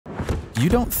You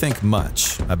don't think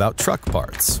much about truck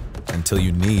parts until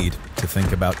you need to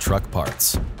think about truck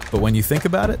parts. But when you think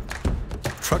about it,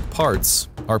 truck parts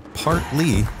are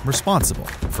partly responsible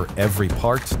for every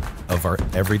part of our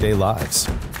everyday lives.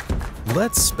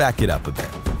 Let's back it up a bit.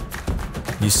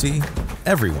 You see,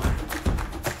 everyone,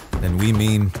 and we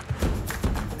mean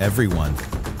everyone,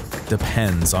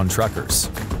 depends on truckers.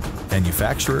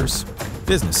 Manufacturers,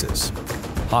 businesses,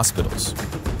 hospitals,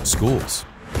 schools,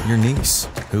 your niece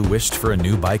who wished for a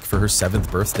new bike for her 7th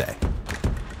birthday.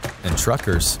 And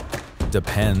truckers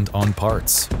depend on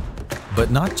parts.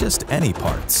 But not just any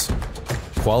parts.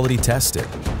 Quality tested,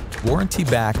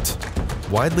 warranty-backed,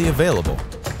 widely available,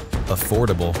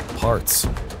 affordable parts.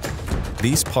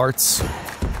 These parts,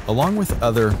 along with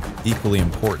other equally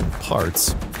important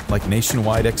parts like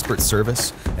nationwide expert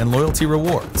service and loyalty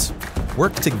rewards,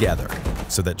 work together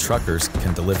so that truckers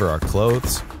can deliver our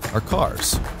clothes, our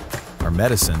cars, our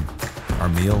medicine, our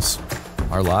meals,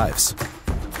 our lives.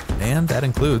 And that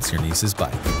includes your niece's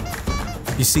bike.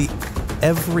 You see,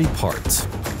 every part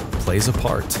plays a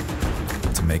part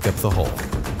to make up the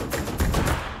whole.